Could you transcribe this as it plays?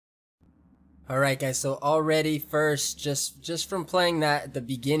Alright guys, so already first, just from playing that at the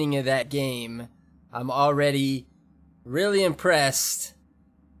beginning of that game, I'm already really impressed.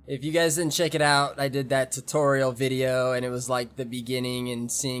 If you guys didn't check it out, I did that tutorial video and it was like the beginning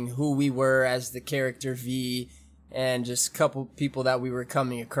and seeing who we were as the character V and just a couple people that we were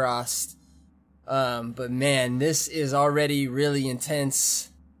coming across. But man, this is already really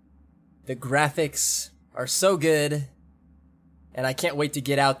intense. The graphics are so good. And I can't wait to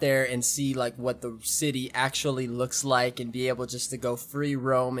get out there and see like what the city actually looks like and be able just to go free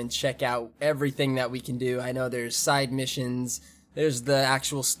roam and check out everything that we can do. I know there's side missions, there's the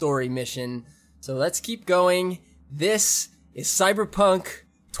actual story mission. So let's keep going. This is Cyberpunk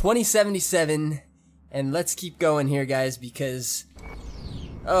 2077 and let's keep going here guys because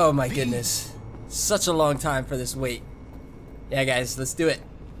oh my goodness, such a long time for this wait. Yeah guys, let's do it.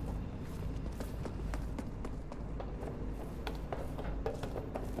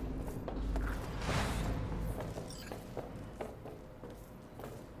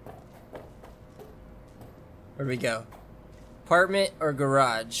 Where do we go? Apartment or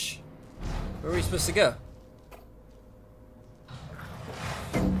garage? Where are we supposed to go?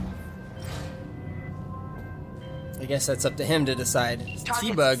 I guess that's up to him to decide.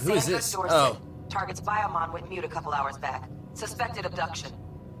 T-Bug, who is this? Oh. Target's biomon went mute a couple hours back. Suspected abduction.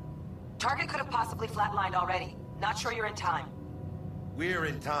 Target could have possibly flatlined already. Not sure you're in time. We're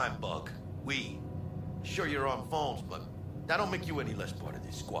in time, Bug. We. Sure you're on phones, but that don't make you any less part of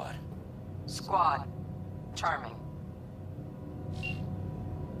this squad. Squad. Charming.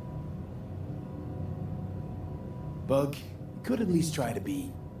 Bug, you could at least try to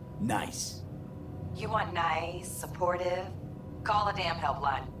be nice. You want nice, supportive? Call a damn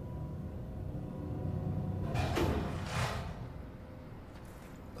helpline.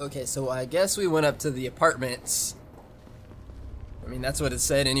 Okay, so I guess we went up to the apartments. I mean, that's what it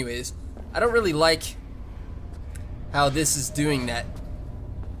said anyways. I don't really like how this is doing that.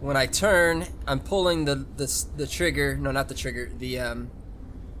 When I turn, I'm pulling the trigger, no not the trigger, the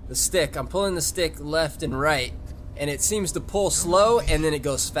stick. I'm pulling the stick left and right, and it seems to pull slow and then it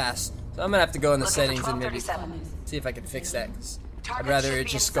goes fast. So I'm gonna have to go in the settings and maybe see if I can fix that. 'Cause I'd rather it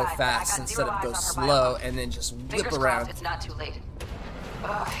just go fast instead of go slow and then just whip around. It's not too late.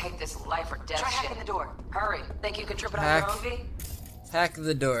 I hate this life or death shit. Try hacking the door. Hurry. Think you can trip it on your own, V? Hack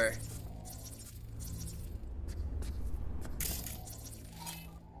the door.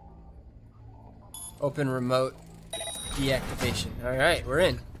 Open remote deactivation. Alright, we're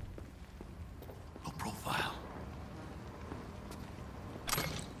in. No profile.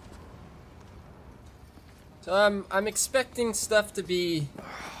 So I'm expecting stuff to be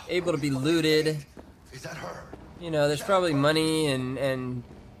able to be looted. Is that her? You know, there's probably money and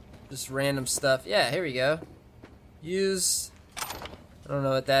just random stuff. Yeah, here we go. Use. I don't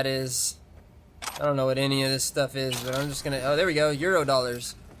know what that is. I don't know what any of this stuff is, but I'm just gonna. Oh, there we go. Euro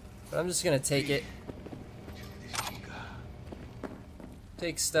dollars. But I'm just gonna take it.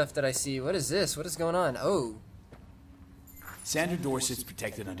 Take stuff that I see. What is this? What is going on? Oh. Sandra Dorset's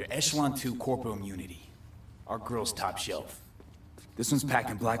protected under Echelon 2 corporal immunity. Our girl's top shelf. This one's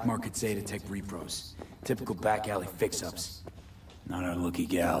packing black market Zeta Tech repros. Typical back alley fix-ups. Not our lucky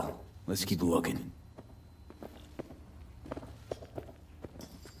gal. Let's keep looking.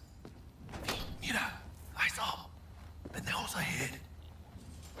 Mira, eyes up. Pendejos ahead.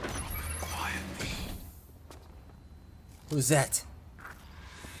 Quiet, V. Who's that?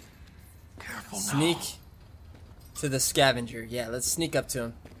 Careful now. Sneak to the scavenger. Yeah, let's sneak up to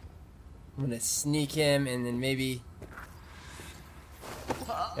him. I'm gonna sneak him and then maybe.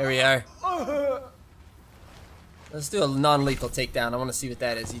 There we are. Let's do a non-lethal takedown. I want to see what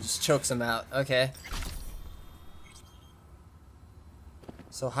that is. He just chokes him out. Okay.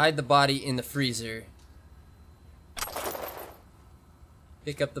 So hide the body in the freezer.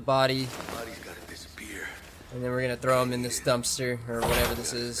 Pick up the body. Body's gotta disappear. And then we're gonna throw him in this dumpster or whatever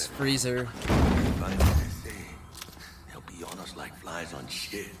this is. Freezer. They'll be on us like flies on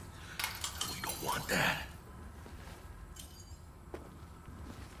shit. We don't want that.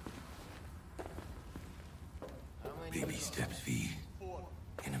 Baby steps, V.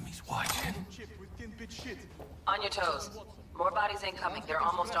 Enemies watching. On your toes. More bodies incoming. They're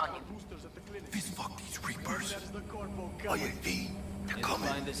almost on you. Fist fuck these reapers. Oh yeah, V. They're coming.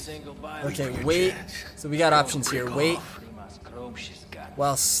 Okay, wait. So we got options here. Wait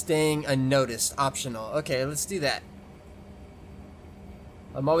while staying unnoticed. Optional. Okay, let's do that.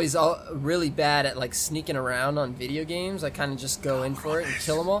 I'm always really bad at like sneaking around on video games. I kind of just go in for it and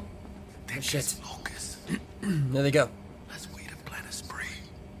kill them all. Oh shit. There they go. Let's wait and plan a spree.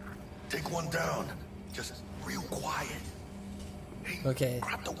 Take one down. Just real quiet. Hey, Okay.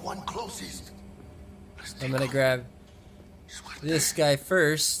 grab the one closest. I'm gonna grab this guy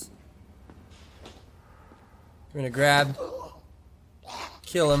first. We're gonna grab,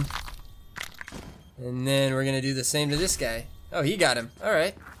 kill him, and then we're gonna do the same to this guy. Oh, he got him.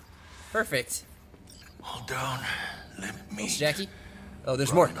 Alright. Perfect. Hold down. Limp me. Thanks, Jackie. Oh,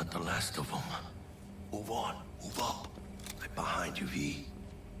 there's more. Not the last of them. Move on. Move up. Right behind you, V.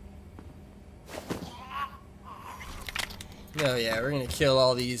 Oh yeah, we're gonna kill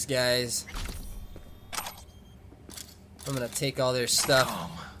all these guys. I'm gonna take all their stuff.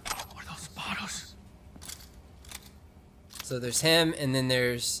 What are those bottles? So there's him, and then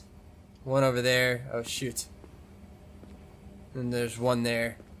there's one over there. Oh shoot. And there's one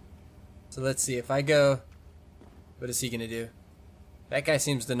there. So let's see, if I go, what is he gonna do? That guy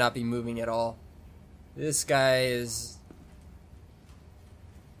seems to not be moving at all. This guy is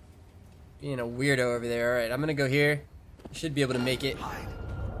being a weirdo over there. Alright, I'm gonna go here. Should be able to make it.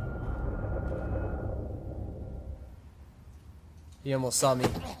 He almost saw me.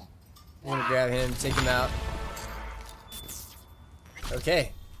 I'm gonna grab him, take him out.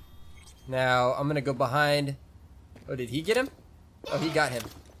 Okay. Now I'm gonna go behind. Oh, did he get him? Oh, he got him.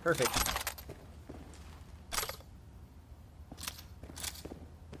 Perfect.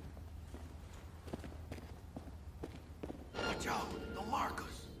 Watch out. Don't mark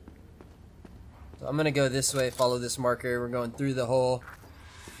us. So I'm gonna go this way, follow this marker. We're going through the hole.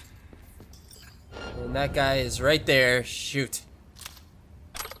 And that guy is right there. Shoot.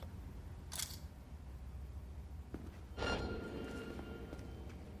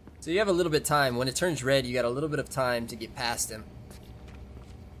 So you have a little bit of time. When it turns red, you got a little bit of time to get past him.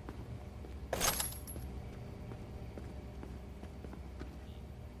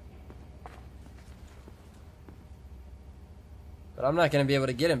 But I'm not going to be able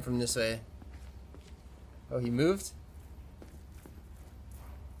to get him from this way. Oh, he moved?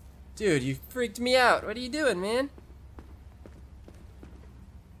 Dude, you freaked me out. What are you doing, man?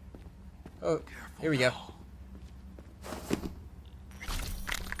 Oh, here we go.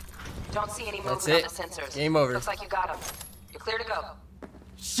 Don't see any That's movement it. on the sensors. Game over. Looks like you got him. You're clear to go.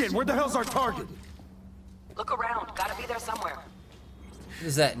 Shit, where the hell's our target? Look around. Gotta be there somewhere. What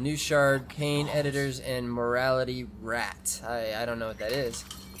is that? New Shard, Pain Editors, and Morality Rat. I don't know what that is.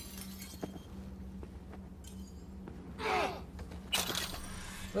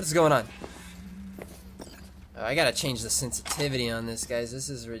 What is going on? Oh, I gotta change the sensitivity on this, guys. This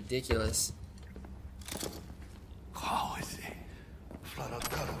is ridiculous. How is it? Flat out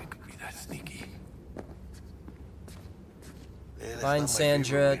thought we could be that sneaky. Find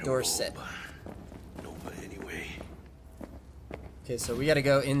Sandra Dorset. Nova anyway. Okay, so we gotta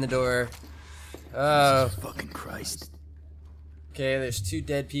go in the door. Oh. Fucking Christ. Okay, there's 2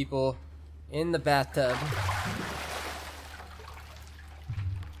 dead people in the bathtub.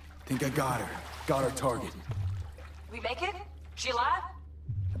 Think I got her. Got our target. We make it? She alive?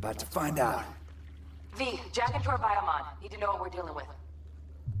 About to find out. V, jack into her biomon. Need to know what we're dealing with.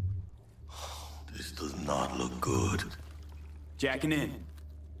 This does not look good. Jacking in.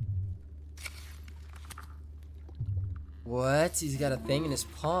 What? He's got a thing in his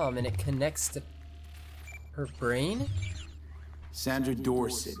palm and it connects to her brain? Sandra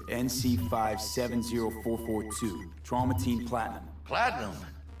Dorset, NC570442. Trauma Team Platinum. Platinum?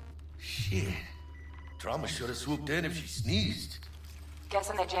 Shit. Trauma should have swooped in if she sneezed.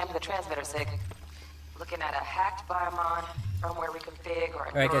 Guessing they jammed the transmitter, Sig. Looking at a hacked biomon, firmware reconfig, or a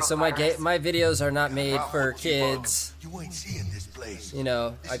Alright guys, so my videos are not made for kids. You ain't seeing this place. You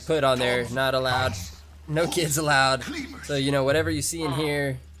know, I put on there, not allowed. No kids allowed. So, you know, whatever you see in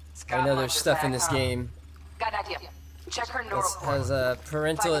here, I know there's stuff in this game. Got an idea. Check her neural This core. has a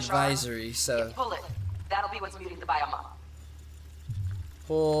parental Find the shard. advisory, so Pull it. That'll be what's muting the biomon.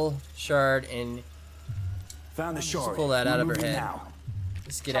 pull, shard, and Found the shard. pull that out of her Moving head. now.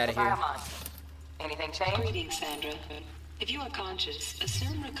 Let's get Check out of the here. biomon. Anything change? Greetings, Sandra. If you are conscious,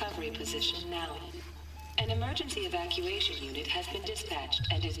 assume recovery position now. An emergency evacuation unit has been dispatched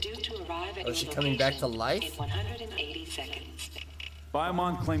and is due to arrive at Oh, your is she location coming back to life? in 180 seconds.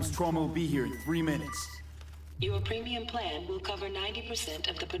 Biomon claims trauma will be here in 3 minutes. Your premium plan will cover 90%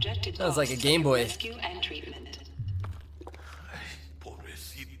 of the projected Sounds like a costs Game of Boy. rescue and treatment.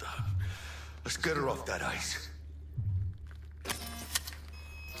 Pobrecita. Let's get her off that ice.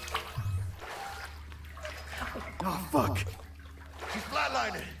 Oh, fuck. She's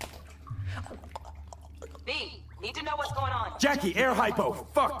flatlining. B, need to know what's going on. Jackie, air hypo.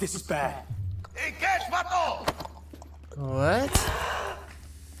 Fuck, this is bad. Hey, catch, vato! What?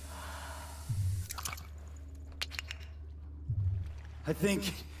 I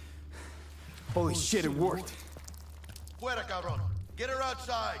think... Holy shit, it worked. Fuera, cabrón. Get her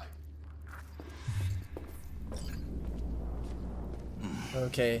outside.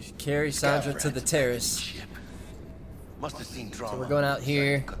 Okay, carry Sandra to the terrace. Must have seen trauma. So we're going out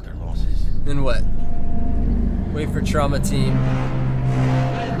here. Cut their losses. Then what? Wait for trauma team.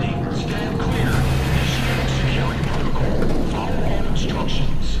 Landing, stand clear. Initiating security protocol. Follow all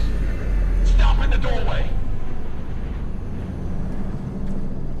instructions. Stop in the doorway.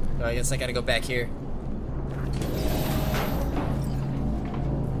 Oh, I guess I gotta go back here.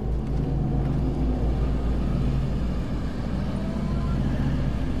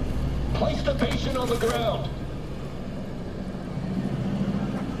 Place the patient on the ground.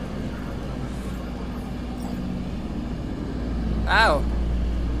 Ow!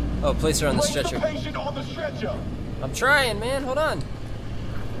 Oh, place her on the Place stretcher. the patient on the stretcher. I'm trying, man. Hold on.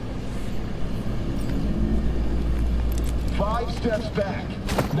 5 steps back.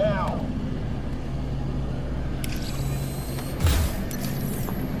 Now.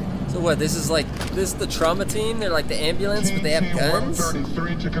 So what? This is the trauma team? They're like the ambulance, but they have guns? Team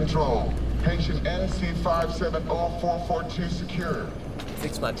 133 to control. Patient NC570442 secured.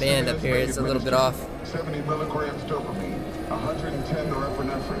 Fix my band up here. It's a little bit off. 70 milligrams dopamine, 110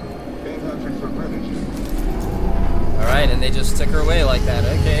 norepinephrine, 800 fibrinogen. Alright, and they just took her away like that.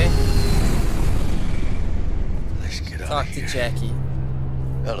 Okay. Let's get out Talk of to here. Jackie.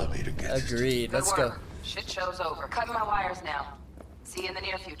 Elevator gets us. Agreed. Good Let's go. work. Shit show's over. Cutting my wires now. See you in the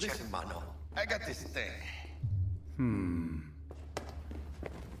near future. Listen, Mano. I got this thing.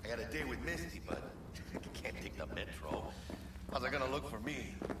 I got a date with Misty, but I can't take the metro. How's it gonna look for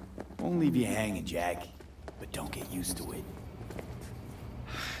me? Won't leave you hanging, Jack. But don't get used to it.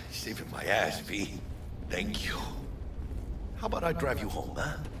 Saving my ass, V. Thank you. How about I drive you home,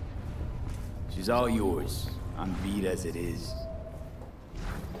 huh? She's all yours. I'm beat as it is.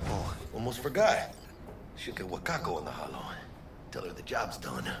 Oh, almost forgot. Should get Wakako in the hollow. Tell her the job's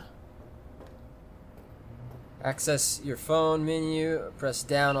done. Access your phone menu. Press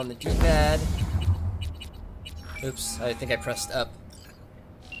down on the D-pad. Oops, I think I pressed up.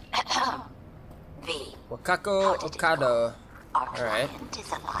 V. Wakako Okado. Our Alright. client is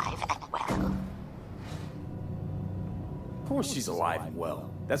alive and well. Of course she's alive and well.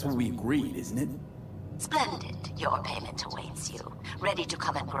 That's what we agreed, isn't it? Splendid. Your payment awaits you. Ready to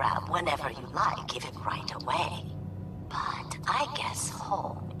come and grab whenever you like, even right away. But I guess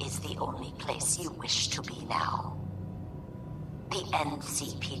home is the only place you wish to be now. The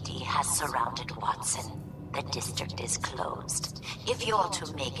NCPD has surrounded Watson. The district is closed. If you're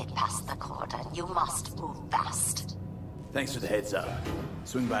to make it past the cordon, you must move fast. Thanks for the heads up.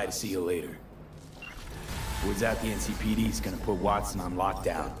 Swing by to see you later. Word's out the NCPD's gonna put Watson on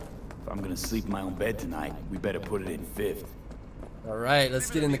lockdown. If I'm gonna sleep in my own bed tonight, we better put it in 5th. Alright, let's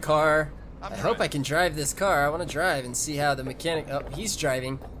get in the car. I hope I can drive this car. I want to drive and see how the mechanic... Oh, he's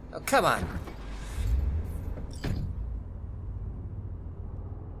driving. Oh, come on.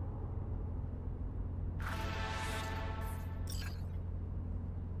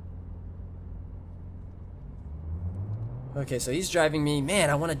 Okay, so he's driving me. Man,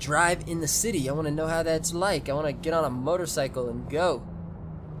 I want to drive in the city. I want to know how that's like. I want to get on a motorcycle and go.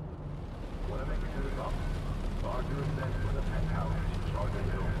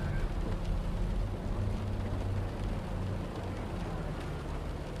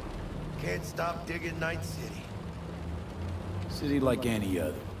 Can't stop digging Night City. City like any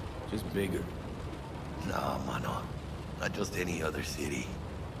other, just bigger. No, mano. Not just any other city.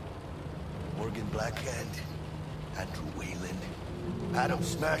 Morgan Blackhand, Andrew Wayland, Adam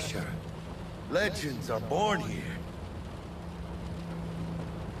Smasher. Legends are born here.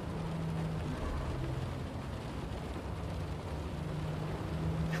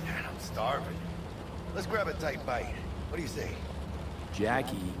 Man, I'm starving. Let's grab a tight bite. What do you say?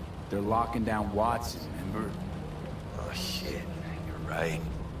 Jackie, they're locking down Watson, remember? Oh, shit. You're right.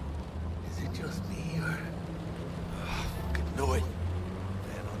 Is it just me, or... Oh, fucking knew it.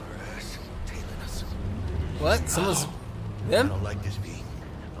 Man on our ass, tailing us. What? Someone's... I Them? don't like this, V.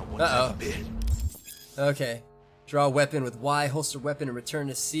 Not one Uh-oh. bit. Okay. Draw a weapon with Y, holster weapon, and return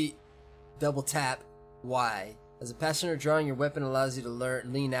to seat. Double tap Y. As a passenger, drawing your weapon allows you to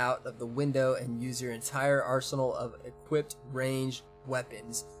lean out of the window and use your entire arsenal of equipped ranged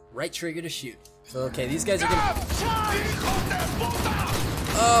weapons. Right trigger to shoot. So, okay, these guys are gonna...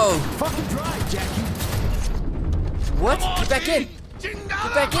 Oh! Fucking drive, Jackie! What? Get back in! Get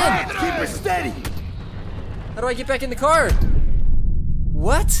back in! Keep her steady! How do I get back in the car?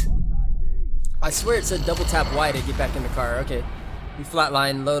 What? I swear it said double tap Y to get back in the car. Okay. We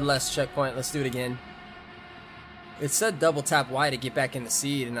flatline, load less checkpoint. Let's do it again. It said double tap Y to get back in the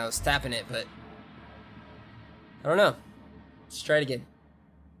seat, and I was tapping it, but... I don't know. Let's try it again.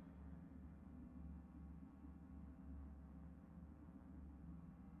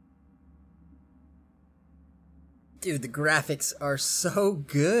 Dude, the graphics are so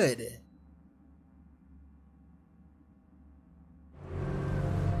good.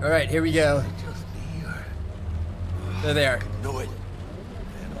 Alright, here we go. They're there. Know it.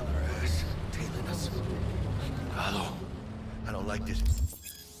 Man on our ass, tailing us. Hello. I don't like this.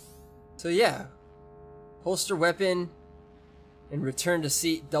 So yeah, holster weapon and return to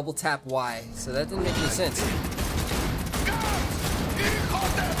seat, double tap Y. So that didn't make any sense.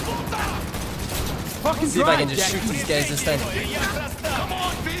 Fucking See if I can just shoot these guys this time. Come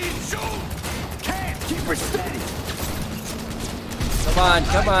on, B, shoot! Can't keep her steady. Come on,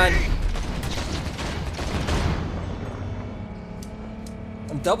 come on.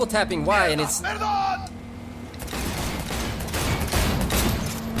 I'm double tapping Y and it's... Perdón!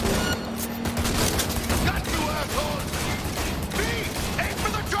 Got you, asshole! B, aim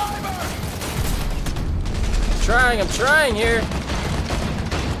for the driver! I'm trying here.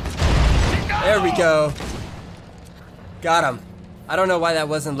 There we go. Got him. I don't know why that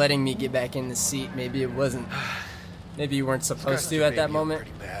wasn't letting me get back in the seat. Maybe it wasn't. Maybe you weren't supposed to at that moment.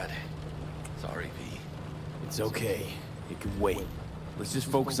 Pretty bad. Sorry, V. It's okay. It can wait. Let's just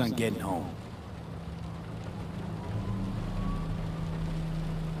focus on getting home.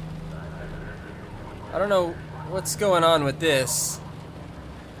 I don't know what's going on with this.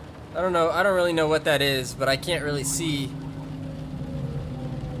 I don't know. I don't really know what that is, but I can't really see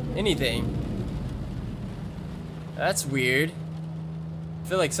anything. That's weird. I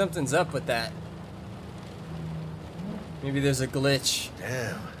feel like something's up with that. Maybe there's a glitch.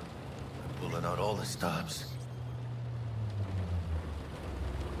 Damn. I'm pulling out all the stops.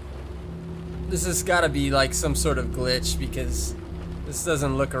 This has got to be like some sort of glitch because this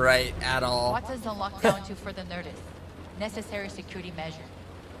doesn't look right at all. What does the lockdown do for the Nerdist? Necessary security measure.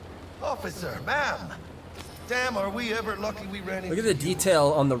 Officer, ma'am. Damn, are we ever lucky we ran into... Look at the detail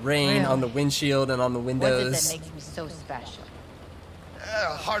on the rain, on the windshield, and on the What is it windows. that makes me so special?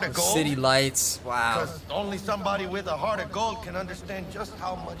 Heart of gold. City lights. Wow. Because only somebody with a heart of gold can understand just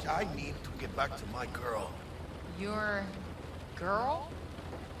how much I need to get back to my girl. Your girl?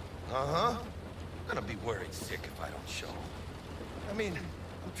 Uh-huh. I'm gonna be worried sick if I don't show. I mean,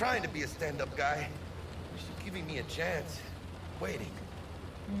 I'm trying to be a stand-up guy. She's giving me a chance. Waiting.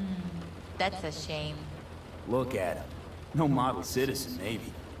 That's a shame. Look at him. No model citizen,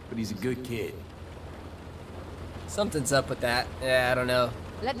 maybe, but he's a good kid. Something's up with that. Yeah, I don't know.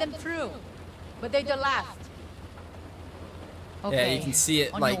 Let them through. But they're the last. Okay. Yeah, you can see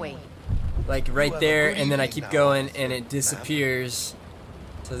it on like your way. right there, and then I keep going, and it disappears.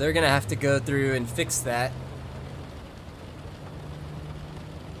 So they're gonna have to go through and fix that.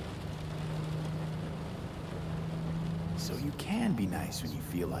 So you can be nice when you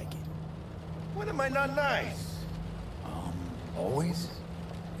feel like it. When am I not nice? Always?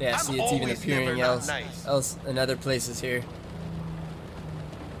 Yeah, I'm see, it's even always appearing never not else nice. in other places here.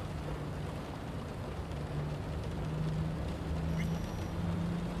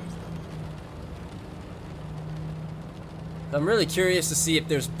 I'm really curious to see if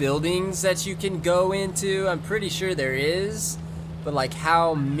there's buildings that you can go into. I'm pretty sure there is, but like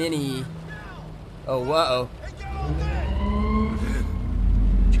how many? Oh, whoa.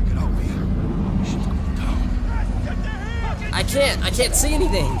 Check it out, V. Shit's going down. I can't see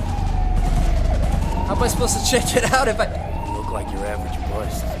anything. How am I supposed to check it out if I... You look like your average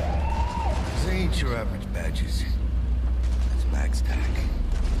bust. These ain't your average badges. That's MaxTac.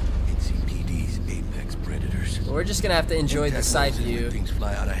 NCPD's apex predators. We're just gonna have to enjoy the side view. Things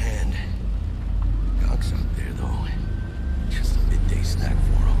fly out of hand. Doc's out there, though. Just a midday snack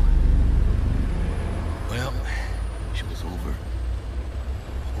for him. Well, show's over.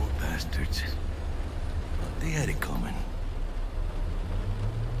 Poor bastards. But they had it coming.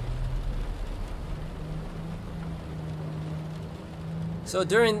 So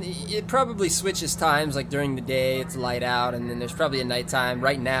it probably switches times, like during the day it's light out, and then there's probably a nighttime.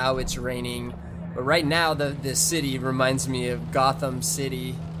 Right now it's raining, but right now the city reminds me of Gotham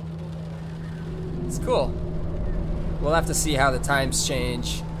City. It's cool. We'll have to see how the times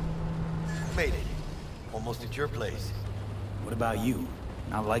change. Made it. Almost at your place. What about you?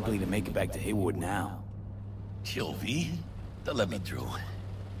 Not likely to make it back to Haywood now. Chill, V. They'll let me through.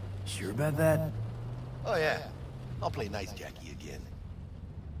 Sure about that? Oh, yeah. I'll play nice Jackie again.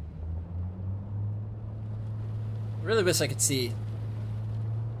 Really wish I could see.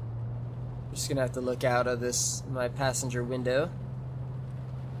 I'm just gonna have to look out of my passenger window.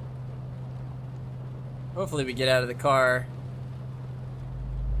 Hopefully we get out of the car.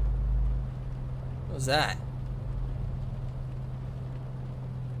 What was that?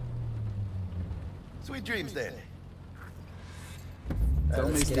 Sweet dreams, then. Tell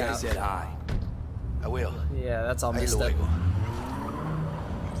let's this get guy out. said hi. I will. Yeah, that's all Ahí messed lo up. oigo.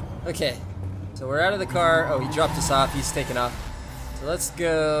 Okay, so we're out of the car. Oh, he dropped us off. He's taking off. So let's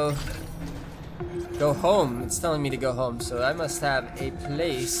go home. It's telling me to go home. So I must have a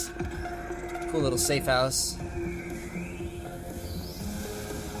place. Cool little safe house.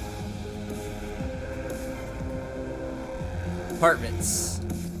 Apartments.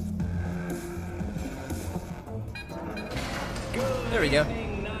 There we go.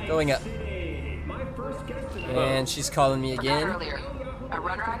 Going up. And she's calling me again. Earlier, a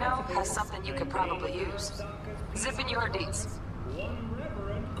runner I know has something you could probably use. Zip in your deeds.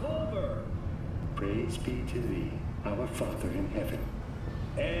 Praise be to thee, our Father in heaven.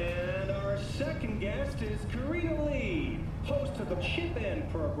 And our second guest is Karina Lee, host of the Chip In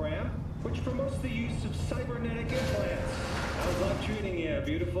program, which promotes the use of cybernetic implants. How's life treating you,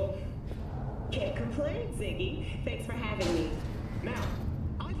 beautiful? Can't complain, Ziggy. Thanks for having me. Now,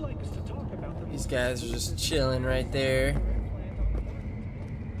 I'd like us to talk about the... These guys are just chilling right there.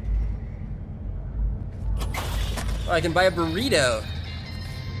 Oh, I can buy a burrito.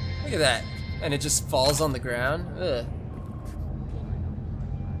 Look at that. And it just falls on the ground. Ugh.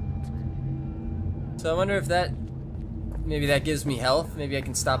 So I wonder if that... Maybe that gives me health. Maybe I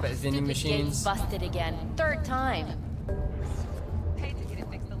can stop at vending machines. Busted again. Third time.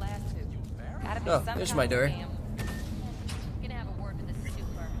 Oh, there's my door.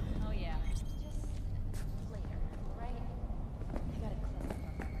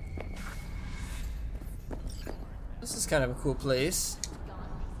 This is kind of a cool place.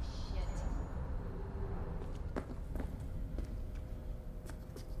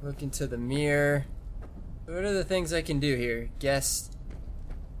 Look into the mirror. What are the things I can do here? Guest.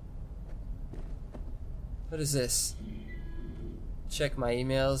 What is this? Check my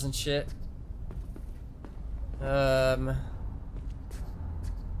emails and shit. I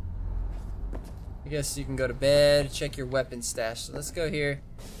guess you can go to bed, check your weapon stash. So let's go here.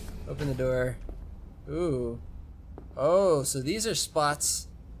 Open the door. Ooh. Oh, so these are spots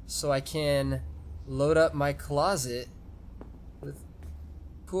so I can load up my closet with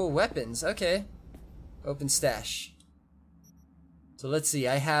cool weapons. Okay. Open stash. So let's see.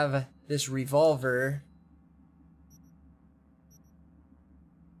 I have this revolver.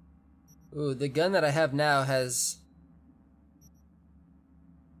 Ooh, the gun that I have now has...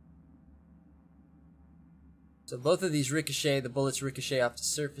 So both of these ricochet. The bullets ricochet off the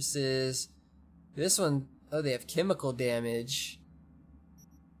surfaces. This one... Oh, they have chemical damage.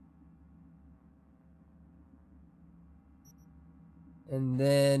 And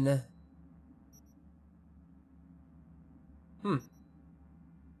then...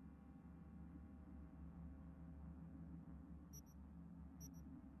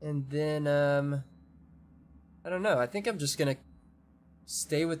 And then, I don't know. I think I'm just gonna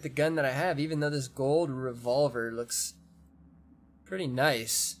stay with the gun that I have, even though this gold revolver looks pretty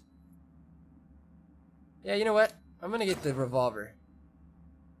nice. Yeah, you know what? I'm gonna get the revolver.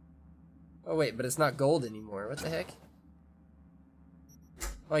 Oh wait, but it's not gold anymore. What the heck?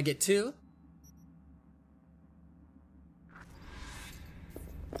 Oh, I get two?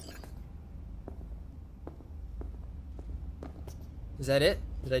 Is that it?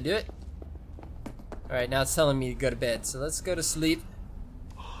 Did I do it? Alright, now it's telling me to go to bed. So let's go to sleep.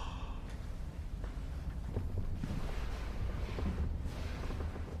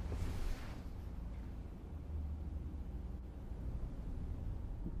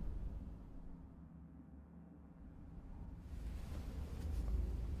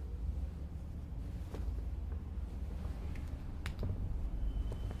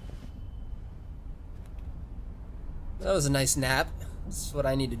 That was a nice nap. That's what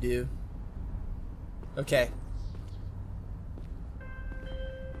I need to do. Okay.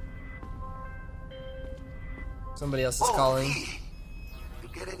 Somebody else is calling. Lee. You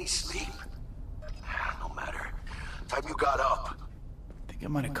get any sleep? No matter. Time you got up. I think I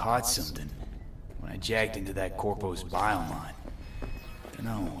might have caught something when I jacked into that Corpo's biomon. You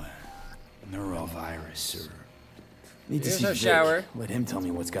know, neurovirus or... Need to Here's see our Vic. shower. Let him tell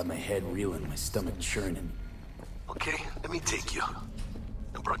me what's got my head reeling, my stomach churning. Okay, let me take you.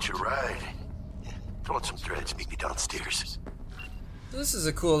 I brought you a ride. Throw on some threads, meet me downstairs. This is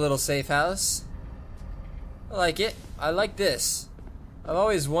a cool little safe house. I like it. I like this. I've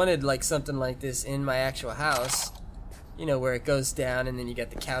always wanted like something like this in my actual house. You know, where it goes down and then you got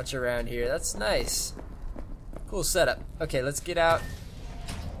the couch around here. That's nice. Cool setup. Okay, let's get out.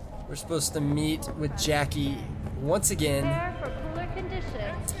 We're supposed to meet with Jackie once again.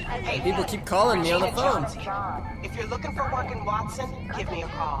 Hey, people keep calling me on the phone. If you're looking for work in Watson, give me a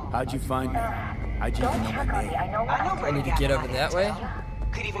call. How'd you find me? How'd you even know my name? I know where I need to get over that way.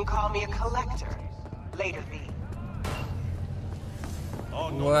 Could even call me a collector. later, V.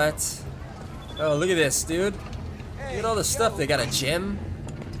 What? Oh, look at this, dude. Look at all the stuff. They got a gym.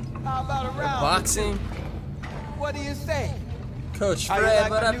 How about a They're round? boxing. What do you say? Coach How you Fred,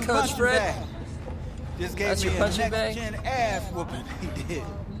 like what my up, new Coach punching Fred? bag? Just gave That's me your a punching bag? next-gen ass whooping. He did.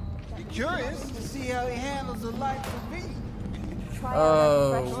 Be curious to see how he handles the likes of me.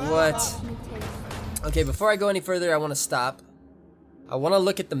 Oh, what? Okay, before I go any further, I want to stop. I want to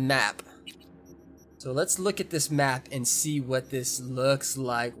look at the map. So let's look at this map and see what this looks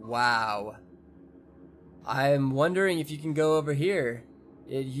like. Wow. I'm wondering if you can go over here.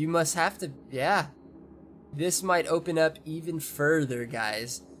 You must have to, yeah. This might open up even further,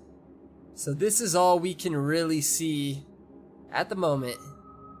 guys. So this is all we can really see at the moment.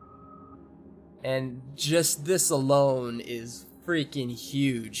 And just this alone is freaking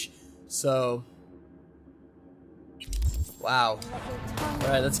huge. So, wow.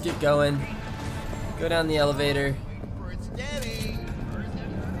 Alright, let's get going. Go down the elevator.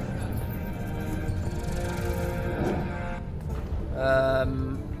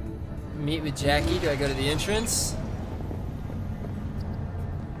 Meet with Jackie. Do I go to the entrance?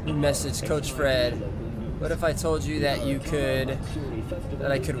 New message, Coach Fred. What if I told you that you could...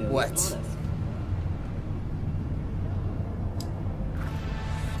 that I could what?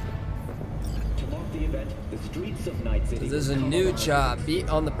 To mark the event, the streets of Night City. There's a new job. Beat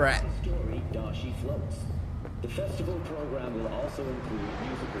on the brat. Story Dashi floats. The festival program will also include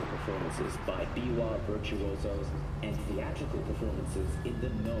musical performances by biwa virtuosos and theatrical performances in the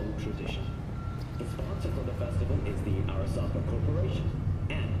No tradition. The sponsor for the festival is the Arasaka Corporation.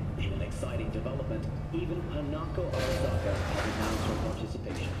 And in an exciting development, even Hanako Arasaka has announced her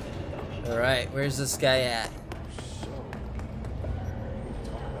participation in the Dashi. Alright, where's this guy at?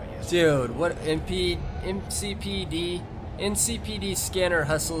 Dude, what NCPD scanner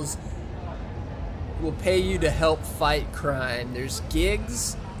hustles will pay you to help fight crime. There's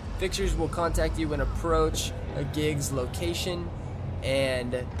gigs. Fixers will contact you when approach a gig's location,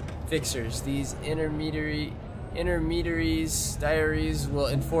 and fixers. These intermediaries diaries will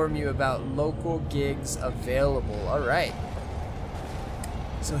inform you about local gigs available. All right.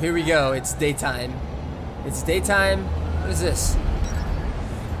 So here we go. It's daytime. It's daytime. What is this?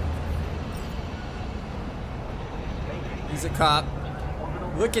 He's a cop.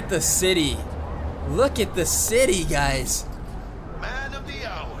 Look at the city. Look at the city, guys. Man of the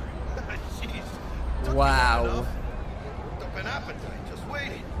hour. Jeez. Wow. Up an appetite, just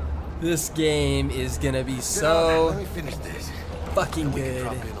waiting. This game is gonna be so Let me finish this. fucking good.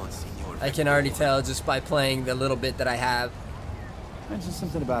 I can already tell just by playing the little bit that I have. Mentioned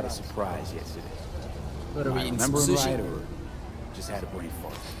something about a surprise yesterday. What are we eating, some remember sushi? right, or just had a brain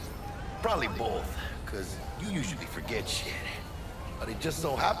fart? Probably both, because you usually forget shit. But it just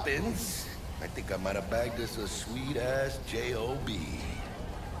so happens, I think I might have bagged us a sweet-ass J.O.B.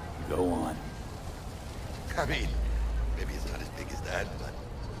 Go on. I mean, maybe it's not as big as that, but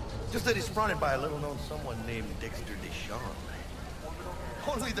just that it's fronted by a little-known someone named Dexter Deshawn.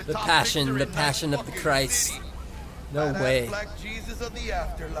 Only The top passion fixer in of that the fucking Christ. city. No Fat-ass way. Black Jesus of the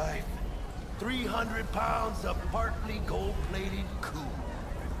afterlife. 300 pounds of partly gold-plated coup.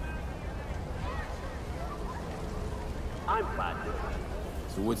 I'm glad.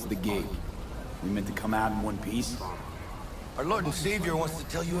 So what's the gig? We meant to come out in one piece? Our Lord and Savior wants to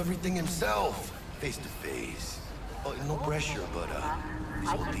tell you everything himself, face to face. Oh, no pressure, but this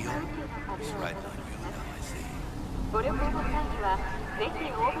whole deal is riding on you now, I see.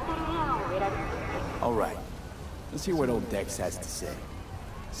 All right. Let's hear what old Dex has to say.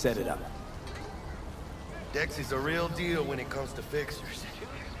 Set it up. Dex is a real deal when it comes to fixers.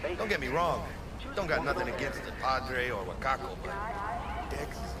 Don't get me wrong. Don't got nothing against the Padre or Wakako, but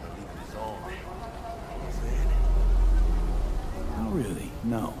Dex is in a league of his own. Not really,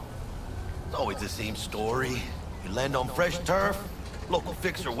 no. It's always the same story. You land on fresh turf, local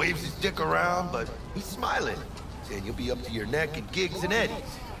fixer waves his dick around, but he's smiling, saying you'll be up to your neck in gigs and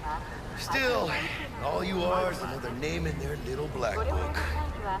eddies. Still, all you are is another name in their little black book.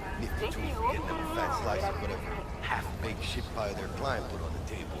 Nifty too for getting them a fat slice of whatever half-baked shit pie their client put on the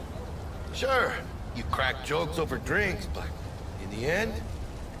table. Sure, you crack jokes over drinks, but in the end,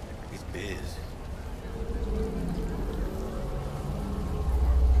 it's biz.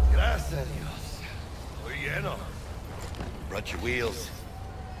 Gracias a Dios. Muy lleno. Brought your wheels.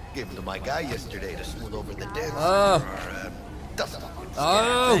 Gave them to my guy yesterday to smooth over the dents. Oh. Dust.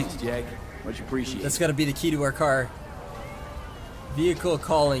 Oh. Thanks, Jack. Much appreciated. That's gotta be the key to our car. Vehicle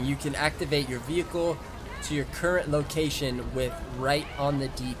calling. You can activate your vehicle to your current location with right on the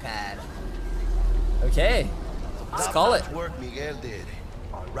D-pad. Okay. Let's call it. Work Miguel did.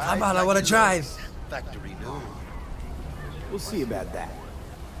 Come on, I want to drive. factory new. We'll see about that.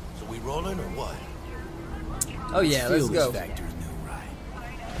 So we rolling or what? Oh yeah, let's go. Factory new, right?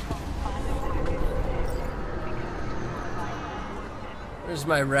 Where's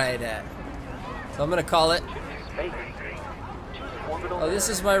my ride at? So I'm gonna call it. Oh, this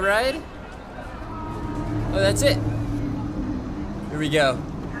is my ride? Oh, that's it. Here we go.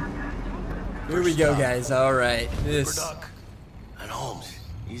 Here we go, guys. All right. This. And Holmes,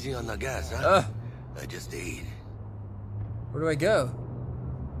 easy on the gas, huh? I just ate. Where do I go?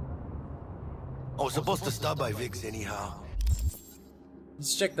 I was supposed to stop by Vic's anyhow.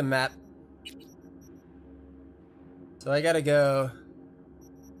 Let's check the map. So I gotta go.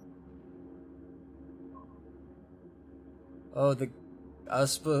 Oh, I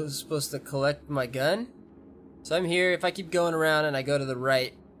was supposed to collect my gun? So I'm here. If I keep going around and I go to the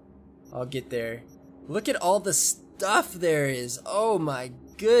right, I'll get there. Look at all the stuff there is. Oh my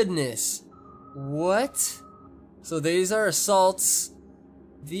goodness. What? So these are assaults.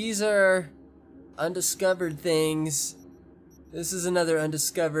 These are undiscovered things. This is another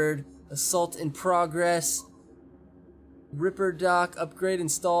undiscovered. Assault in progress. Ripper dock. Upgrade,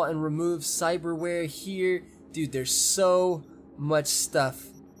 install, and remove cyberware here. Dude, there's so much stuff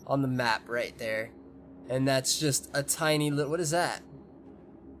on the map right there. And that's just a tiny little... What is that?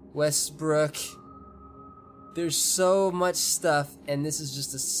 Westbrook. There's so much stuff, and this is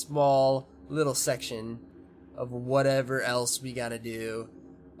just a small little section of whatever else we gotta do.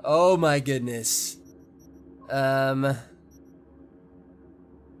 Oh my goodness. Oh.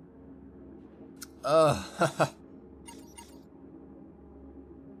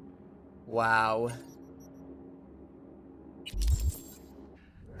 Wow.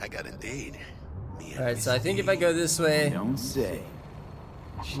 I got a date. Alright, so I think if I go this way... Don't say.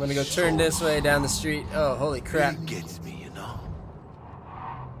 I'm gonna go turn this way down the street. Oh, holy crap. It gets me, you know.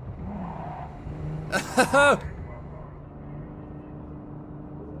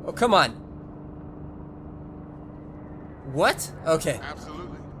 Oh, come on. What? Okay.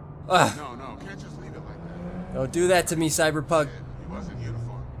 Absolutely. No, can't just leave it like that. Don't do that to me, Cyberpunk. He wasn't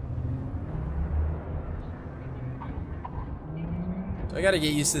uniform. I gotta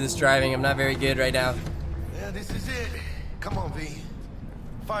get used to this driving. I'm not very good right now. Yeah, this is it. Come on, V.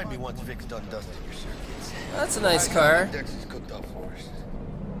 Find me once Vic's done dusting your circuits. That's a nice car. Dex is cooked up for us.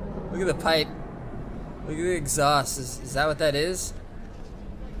 Look at the pipe. Look at the exhaust. Is that what that is?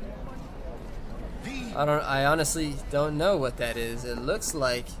 I honestly don't know what that is. It looks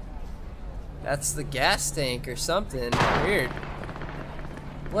like that's the gas tank or something. Weird.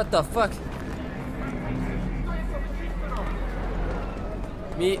 What the fuck?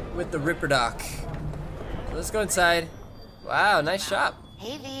 Meet with the Ripper Doc. Let's go inside. Wow, nice shop.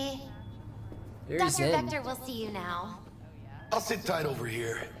 Hey, V. There's Dr. Zen. Vector will see you now. I'll sit tight over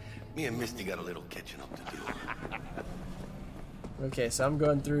here. Me and Misty got a little catching up to do. Okay, so I'm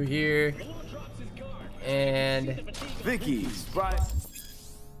going through here. And Vicky's right.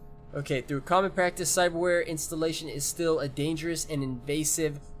 Okay, through common practice, cyberware installation is still a dangerous and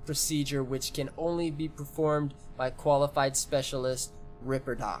invasive procedure which can only be performed by qualified specialist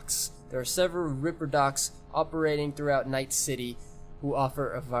Ripper Docs. There are several Ripper Docs operating throughout Night City who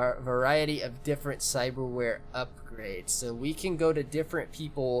offer a variety of different cyberware upgrades. So we can go to different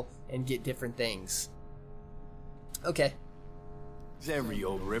people and get different things. Okay. It's every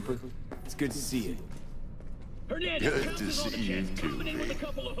old Ripper. It's good to see you. Good to see you too, V.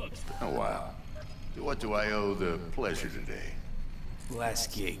 Oh, wow. What do I owe the pleasure today?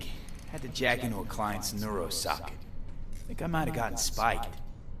 Last gig. Had to jack into a client's neuro socket. Think I might have gotten spiked.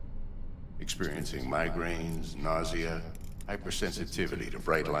 Experiencing migraines, nausea, hypersensitivity to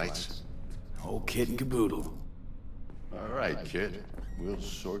bright lights? Whole kit and caboodle. All right, kid. We'll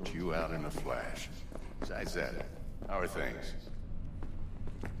sort you out in a flash. Besides that, how are things?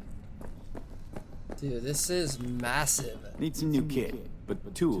 Dude, this is massive. Need some new kit,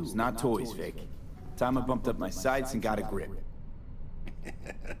 but tools, not toys, Vic. Time I bumped up my sights and got a grip.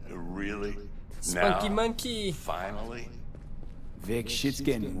 Really? Spunky Now? monkey. Finally? Vic, shit's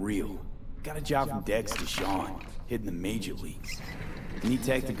getting real. Got a job from Dex to Sean, hitting the major leagues. Need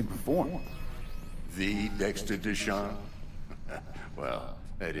tech that can perform. The Dexter Deshawn? Well,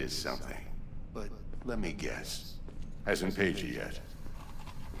 that is something. But let me guess. Hasn't paid you yet.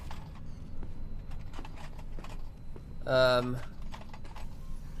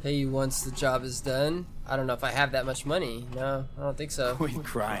 Pay you once the job is done. I don't know if I have that much money. No, I don't think so. Quit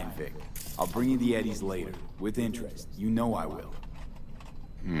crying, Vic. I'll bring you the Eddies later, with interest. You know I will.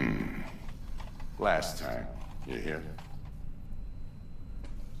 Last time. You hear?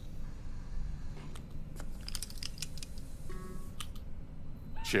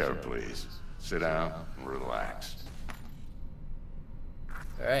 Chair, please. Sit down and relax.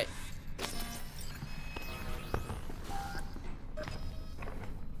 Alright.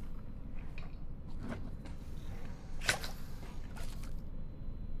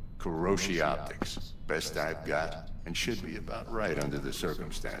 Kuroshi optics. Best I've got, and should be about right under the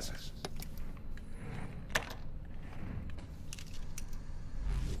circumstances.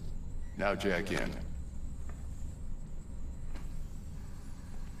 Now jack in.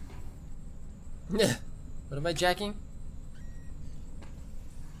 What am I jacking?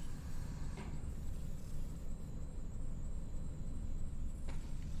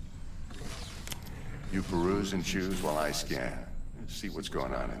 You peruse and choose while I scan. See what's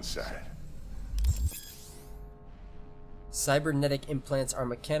going on inside. Cybernetic implants are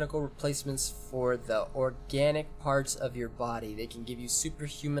mechanical replacements for the organic parts of your body. They can give you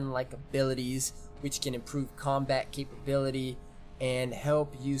superhuman-like abilities, which can improve combat capability and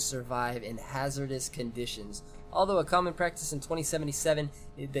help you survive in hazardous conditions. Although a common practice in 2077,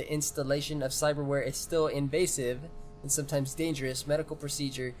 the installation of cyberware is still invasive and sometimes dangerous medical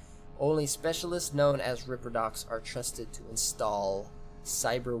procedure. Only specialists known as Ripper Docs are trusted to install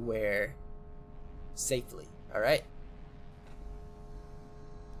cyberware safely. Alright.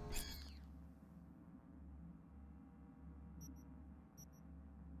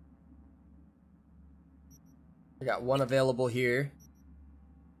 I got one available here.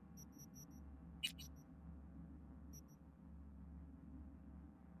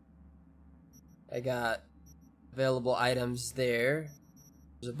 I got available items there.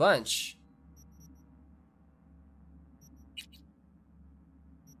 There's a bunch.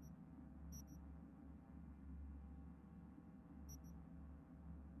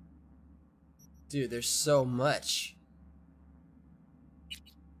 Dude, there's so much.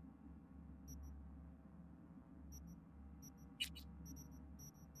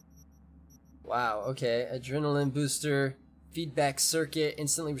 Wow, okay. Adrenaline booster. Feedback circuit.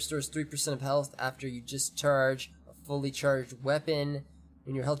 Instantly restores 3% of health after you discharge a fully charged weapon.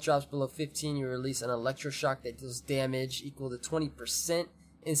 When your health drops below 15, you release an electroshock that deals damage equal to 20%.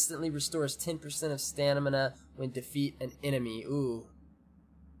 Instantly restores 10% of stamina when defeat an enemy. Ooh.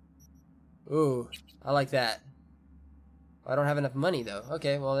 Ooh. I like that. I don't have enough money though.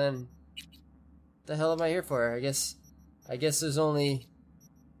 Okay, well then, what the hell am I here for? I guess there's only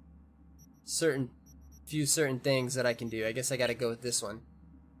few certain things that I can do. I guess I gotta go with this one.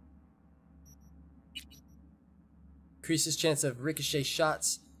 Increases chance of ricochet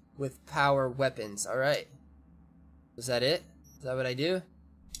shots with power weapons. Alright. Is that it? Is that what I do?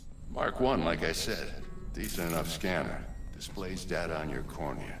 Mark 1, like I said. Decent enough scanner. Displays data on your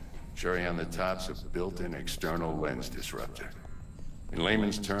cornea. Cherry on the top's a built-in external lens disruptor. In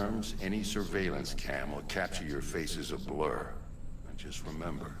layman's terms, any surveillance cam will capture your face as a blur. And just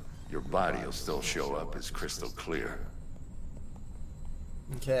remember, your body will still show up as crystal clear.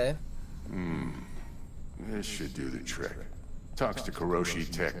 Okay. This should do the trick. Talks to Kuroshi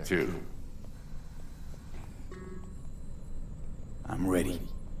Tech, too. I'm ready.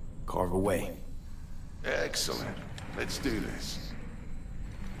 Carve away. Excellent. Let's do this.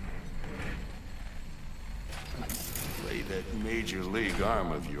 Lay that major league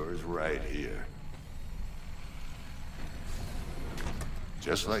arm of yours right here.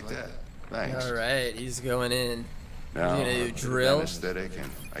 Just like that. Thanks. Alright, he's going in. Now, he's gonna do drill. Anesthetic and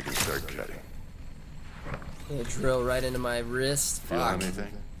I can start cutting. Gonna drill right into my wrist. Feel Fuck.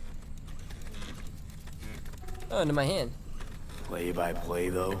 anything? Oh, into my hand. Play by play,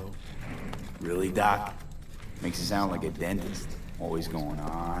 though. Really, Doc? Makes you sound like a dentist. Always going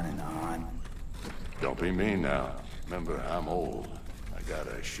on and on. Don't be mean now. Remember, I'm old. I got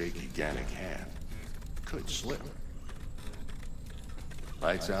a shaky Gannic hand. Could slip.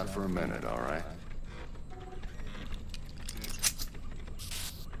 Lights out for a minute, all right?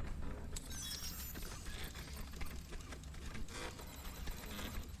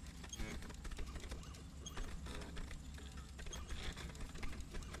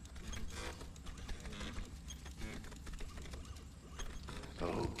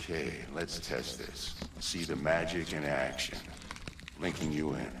 Okay, let's test this. See the magic in action. Linking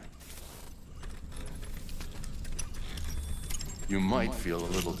you in. You might feel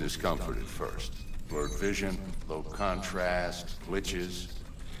a little discomfort at first. Blurred vision, low contrast, glitches.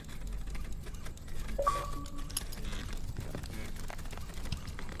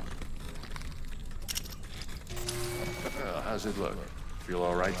 Well, how's it look? Feel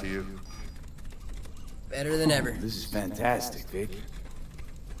all right to you? Better than ever. This is fantastic, Vic.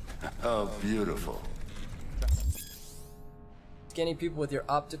 Oh, beautiful. Scanning people with your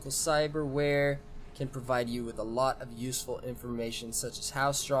optical cyberware. can provide you with a lot of useful information, such as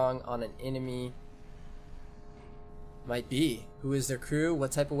how strong on an enemy might be, who is their crew,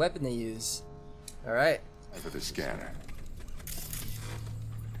 what type of weapon they use. Alright. For the scanner.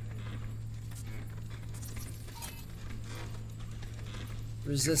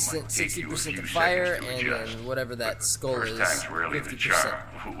 Resistant 60% to fire, and then whatever that skull is,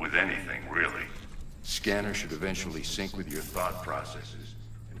 50%. With anything, really. Scanner should eventually sync with your thought processes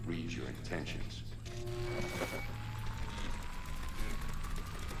and read your intentions.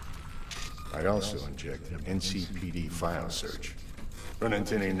 I also injected NCPD file search. Run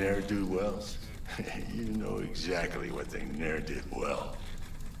into any ne'er-do-wells? You know exactly what they ne'er did well.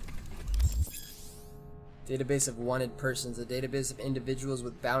 Database of wanted persons. A database of individuals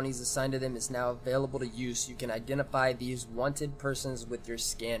with bounties assigned to them is now available to use. You can identify these wanted persons with your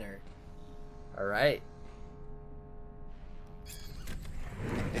scanner. Alright.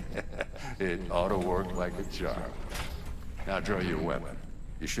 It ought to work like a charm. Now draw your weapon.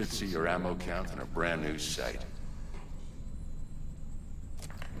 You should see your ammo count on a brand new sight.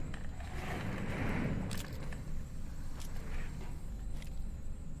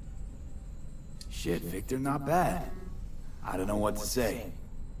 Shit, Victor, not bad. I don't know what to say.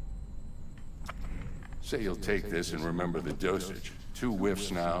 Say you'll take this and remember the dosage. 2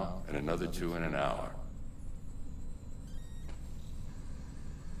 whiffs now, and another 2 in an hour.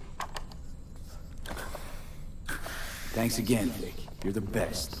 Thanks again, Vic. You're the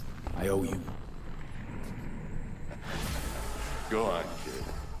best. I owe you. Go on, kid.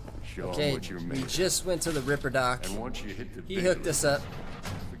 Show them what you're made we of. just went to the Ripper dock. And once you hit the he hooked us up.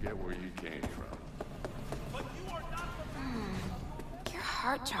 Forget where you came from. Your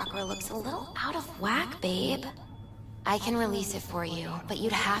heart chakra looks a little out of whack, babe. I can release it for you, but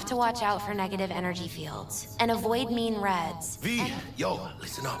you'd have to watch out for negative energy fields and avoid mean reds. V, yo,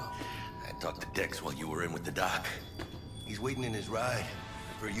 listen up. I talked to Dex while you were in with the doc. He's waiting in his ride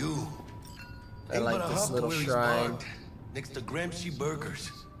for you. I like this little shrine. Next to Gramsci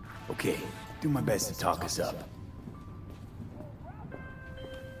Burgers. Okay, do my best to talk us up.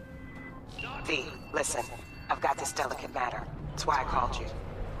 V, listen. I've got this delicate matter. That's why I called you.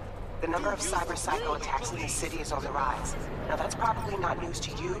 The number of cyber psycho attacks in the city is on the rise. Now that's probably not news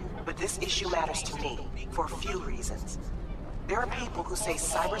to you, but this issue matters to me for a few reasons. There are people who say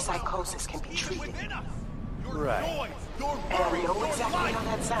cyber psychosis can be treated. Right. And I know exactly how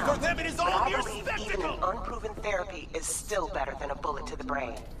that sounds, but I believe even an unproven therapy is still better than a bullet to the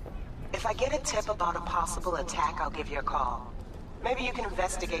brain. If I get a tip about a possible attack, I'll give you a call. Maybe you can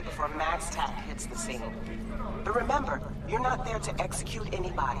investigate before MaxTac hits the scene. But remember, you're not there to execute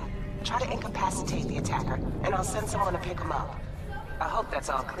anybody. Try to incapacitate the attacker, and I'll send someone to pick him up. I hope that's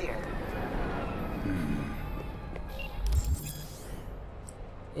all clear.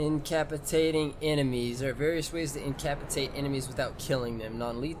 Incapacitating enemies. There are various ways to incapacitate enemies without killing them.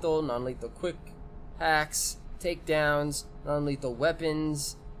 Non-lethal, non-lethal quick hacks, takedowns, non-lethal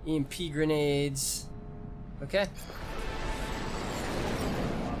weapons, EMP grenades. Okay.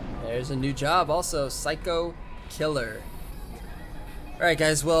 There's a new job also, Psycho Killer. Alright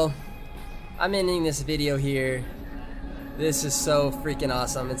guys, well, I'm ending this video here. This is so freaking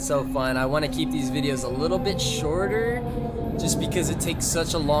awesome. It's so fun. I want to keep these videos a little bit shorter just because it takes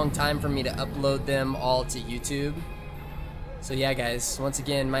such a long time for me to upload them all to YouTube. So yeah guys, once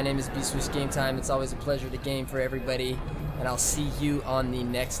again, my name is Beastwish Game Time. It's always a pleasure to game for everybody, and I'll see you on the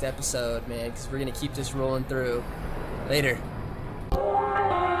next episode, man, because we're going to keep this rolling through. Later.